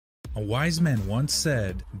A wise man once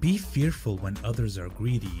said, "Be fearful when others are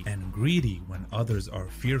greedy, and greedy when others are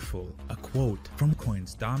fearful." A quote from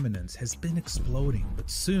Coin's dominance has been exploding, but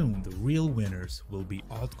soon the real winners will be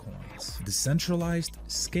altcoins. Decentralized,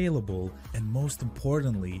 scalable, and most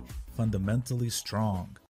importantly, fundamentally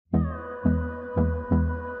strong.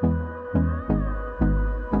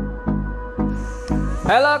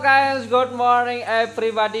 Hello guys, good morning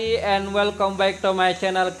everybody and welcome back to my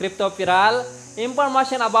channel Crypto Viral.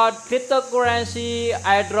 Information about cryptocurrency,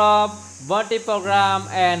 airdrop, bounty program,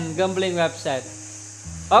 and gambling website.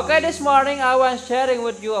 Okay, this morning I was sharing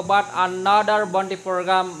with you about another bounty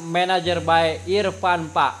program managed by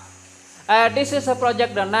Fantom. This is a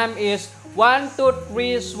project, the name is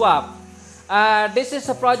 123 Swap. This is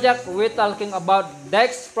a project we're talking about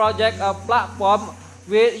DEX project, a platform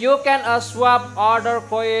where you can swap other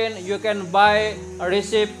coin, you can buy,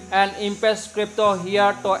 receive, and invest crypto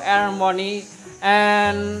here to earn money,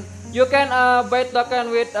 and you can buy token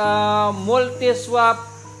with multi-swap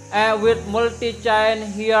with multi-chain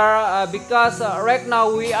here because right now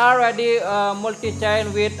we are already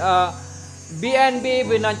multi-chain with BNB,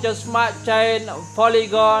 Binance Smart Chain,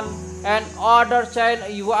 Polygon, and other chain.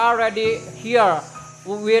 You are already here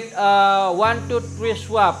with 123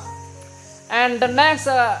 Swap. And the next,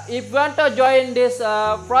 if you want to join this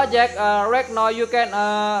project, right now you can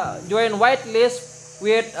join whitelist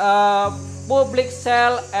with public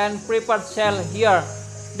sale and preferred sale here.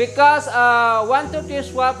 Because 123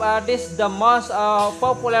 Swap, this is the most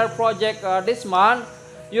popular project this month.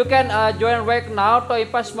 You can join right now to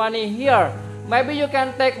invest money here. Maybe you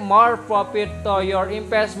can take more profit to your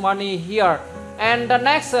invest money here. And the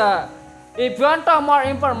next, if you want more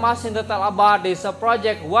information detail about this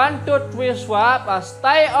project 123 Swap,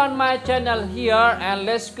 stay on my channel here and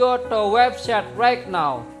let's go to website right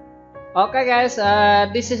now. Okay guys,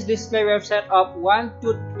 this is display website of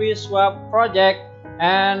 123 Swap project,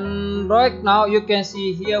 and right now you can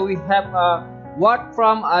see here we have a word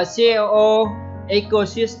from a CEO,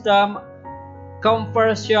 ecosystem,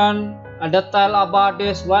 conversion, detail about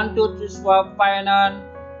this 123 Swap finance,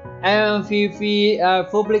 MVP,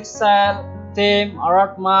 public sale, theme,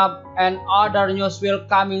 roadmap, and other news will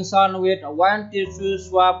coming soon with 123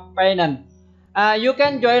 Swap finance. You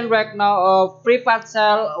can join right now preferred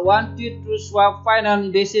sale 123 Swap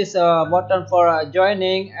finance. This is a button for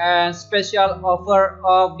joining and special offer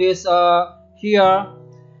of this here.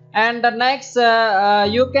 And the next,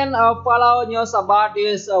 you can follow news about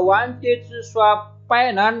this 123 Swap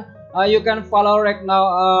finance. You can follow right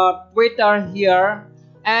now Twitter here.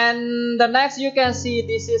 And the next, you can see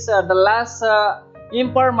this is the last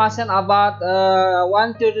information about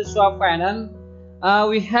 123 Swap finance.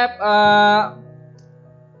 We have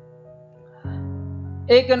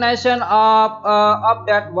explanation of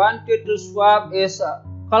that 123 Swap is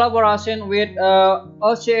collaboration with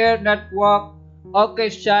OKex network,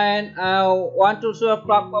 OKex chain, 123 Swap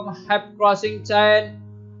platform have crossing chain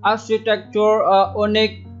architecture,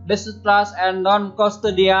 unique, decentralized, and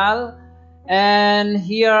non-custodial. And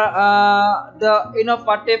here the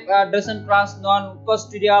innovative decentralized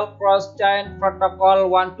non-custodial cross-chain protocol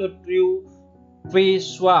 123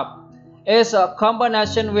 Swap is a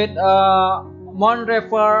combination with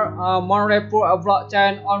Moonriver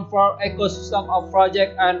blockchain on for ecosystem of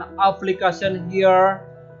project and application here.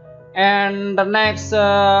 And the next,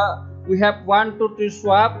 we have 123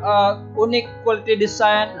 Swap, unique quality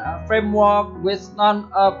design framework with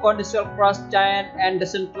non-conditional cross-chain and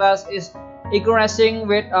decentralized is integrating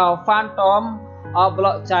with Fantom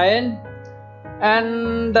blockchain.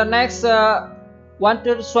 And the next,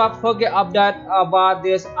 123 Swap forget update about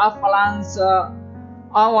this Avalanche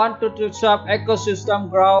on 123 Swap ecosystem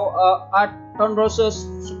grow at tremendous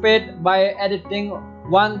speed by editing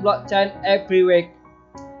one blockchain every week.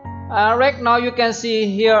 Right now you can see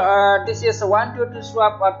here this is 123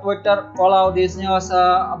 Swap Twitter. Follow this news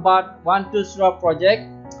about 123 Swap project.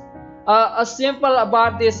 A simple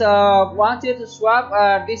about this 123 Swap.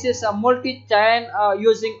 This is a multi-chain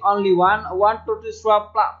using only one 123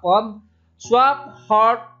 Swap platform. Swap,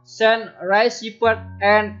 hold, send, receive,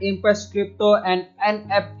 and invest crypto and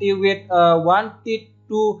NFT with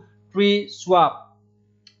 123 Swap.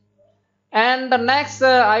 And the next,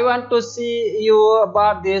 I want to see you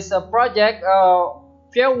about this project.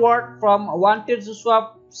 Few word from 123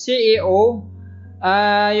 Swap CEO.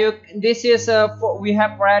 This is we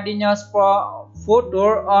have ready news for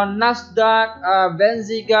future on Nasdaq,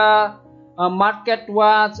 Benziga,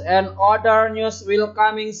 MarketWatch, and other news will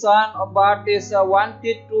coming soon about this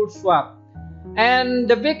 123 Swap. And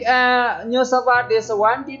the big news about this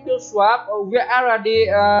 122 Swap, we already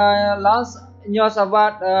launched news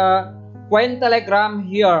about Cointelegram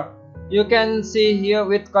here. you can see here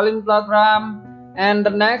with calling program. And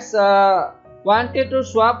the next wanted to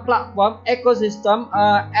swap platform ecosystem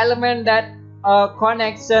element that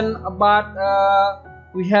connection about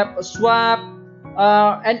we have a swap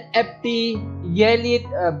NFT Yelit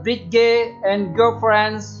Bridge and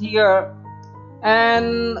girlfriends here.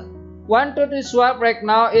 And wanted to swap right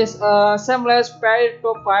now is seamless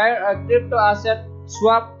peer-to-peer crypto asset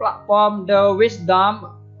swap platform, the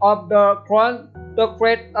wisdom of the Cronos to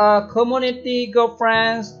create a community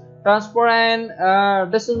girlfriends transparent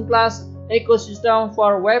decentralized ecosystem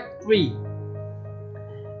for Web3.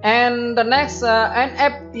 And the next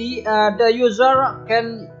NFT, the user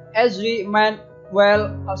can easily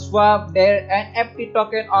swap their NFT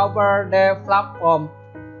token over the platform.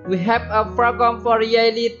 We have a program for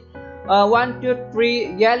Yelit 1, 2,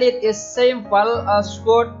 3. Yelit is simple,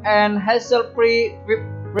 smooth, and hassle-free.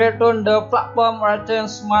 Return the platform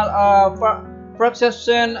returns small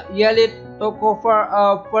fraction Yelit to cover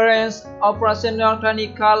parents, operational,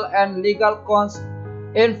 technical, and legal costs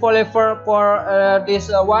in Polygon for this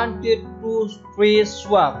 1, 2, 3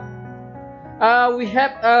 swap. We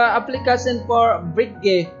have application for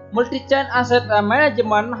Bridge. Multi-chain asset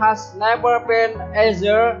management has never been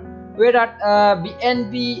easier without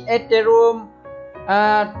BNB, Ethereum,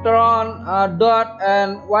 Tron, Dot,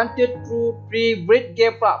 and 1, 2, 3 Bridge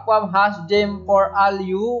platform has them for all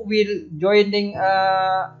you will joining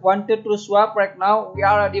 1, 2, 3 swap right now. We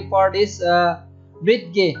are ready for this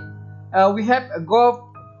Bridge. We have a go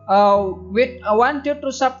with 1, 2,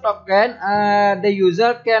 3 sub token. The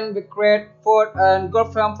user can create food and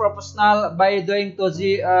girlfriend professional by doing to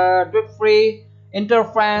the free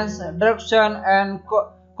interference, direction, and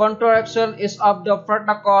contraction is of the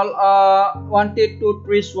protocol 1, 2,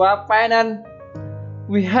 3 swap finance.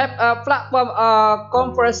 We have a platform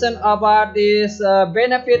comparison about this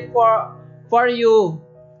benefit for you.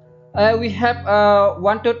 We have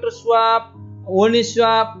 1, 2, 3 swap,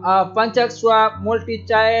 Uniswap, PancakeSwap,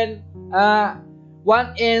 multi-chain,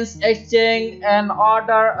 1inch exchange, and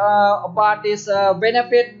other about this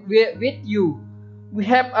benefit with you. We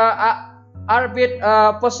have Arbit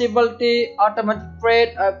possibility, automatic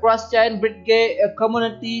trade, cross-chain, Bridge,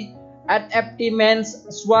 community, NFT mains,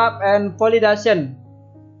 swap, and validation.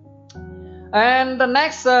 And the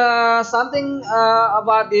next something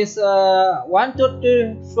about this 1, 2,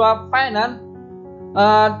 3 swap finance.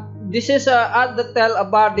 This is a detail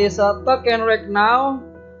about this token right now.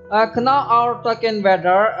 Know our token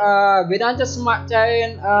better. Binance Smart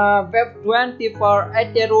Chain, Web20 for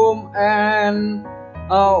Ethereum, and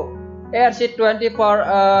ERC20 for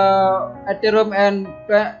Ethereum, and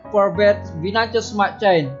for Binance Smart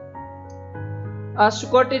Chain.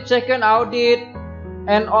 Security check and audit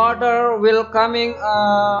and order will coming.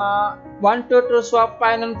 1, 2, 3 swap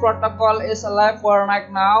finance protocol is alive for right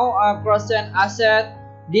now. Cross-chain asset,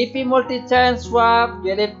 DP multi-chain swap,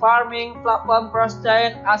 Yelit farming platform,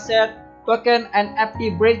 cross-chain asset token, and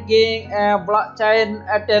NFT bridging, blockchain,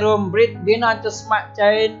 Ethereum, Binance Smart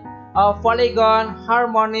Chain, Polygon,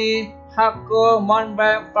 Harmony, HECO,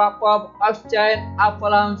 Moonriver platform, Blockchain,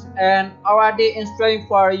 Avalanche, and already installing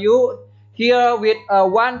for you here with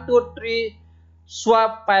 1, 2, 3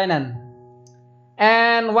 swap finance.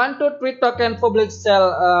 And 1, 2, 3 token public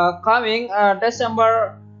sale coming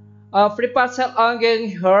December. Free parcel ongoing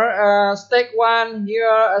here. Stake 1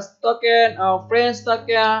 here, token, friends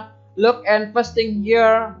token, look and posting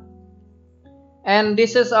here. And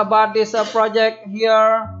this is about this project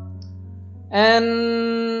here.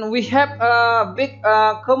 And we have a big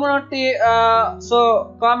community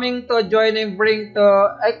so coming to joining bring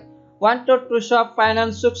to 1, 2, 3 swap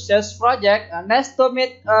finance success project. Next to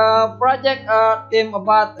meet project team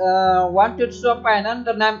about 1, 2, 3 swap finance.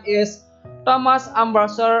 The name is Thomas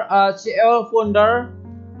Ambassador, CEO founder,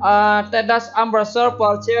 Tedas Ambassador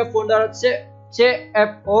for CEO founder,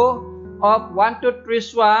 CFO of 1, 2, 3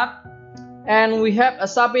 swap. And we have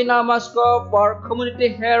Sabina Moscow for community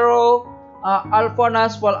hero,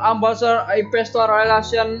 Alphonas for ambassador, investor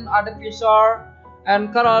relation advisor,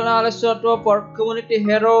 and Carolina Lesotho for community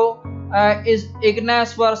hero, is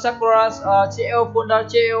Ignace for Sakura's CEO founder,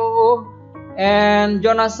 CEO, and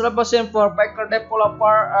Jonas Robertson for Beiiberr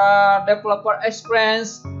developer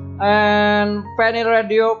experience, and Penny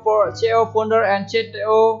Radio for CEO founder and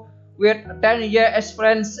CTO with 10-year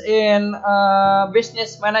experience in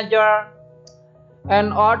business manager.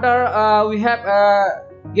 And other we have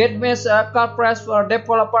Getmis Corporate for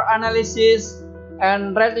developer analysis,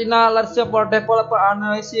 and Retina Larsa for developer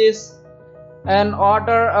analysis. And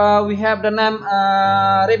other we have the name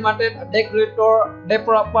Remated Cretor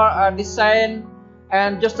developer design,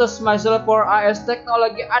 and Justus Maisel for IS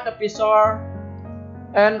technology advisor.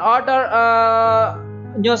 And other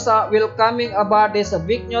news will coming about this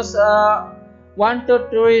big news 1 to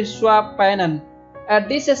 3 swap finance.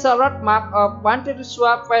 This is a roadmap of 1 to 3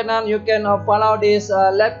 swap finance. You can follow this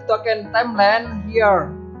lab token timeline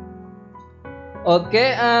here.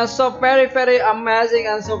 Okay, so very amazing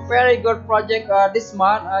and so very good project this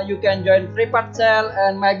month. You can join free part sale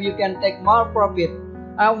and maybe you can take more profit.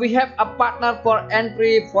 We have a partner for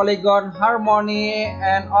entry, Polygon, Harmony,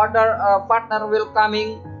 and other partner will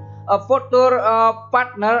coming. Future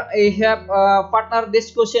partner, I have partner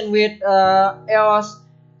discussion with EOS,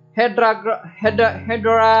 Hedera,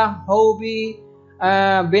 Hobby,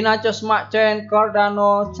 Binance Smart Chain,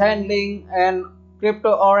 Cardano, Chainlink, and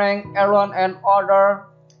Crypto Orange, Aaron, and other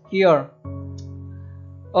here.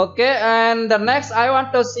 Okay, and the next I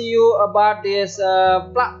want to see you about this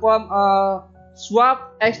platform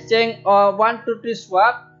swap exchange or 1 to 3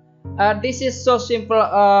 swap. This is so simple.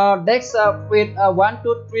 Dex with 1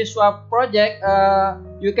 to 3 swap project.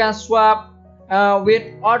 You can swap with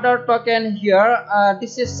other token here.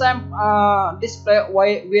 This is same display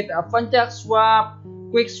way with a Fantom swap,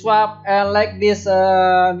 quick swap, and like this.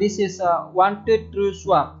 This is 1 to 3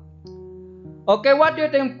 swap. Okay, what do you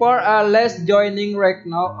think for let's joining right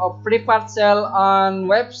now a free part sale on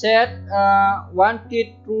website 1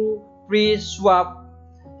 to 3 swap.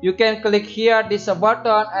 You can click here this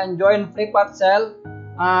button and join free part sale.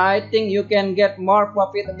 I think you can get more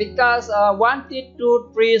profit because 1 to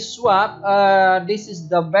 3 swap. This is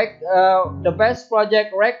the best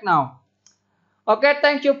project right now. Okay,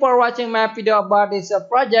 thank you for watching my video about this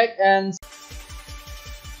project and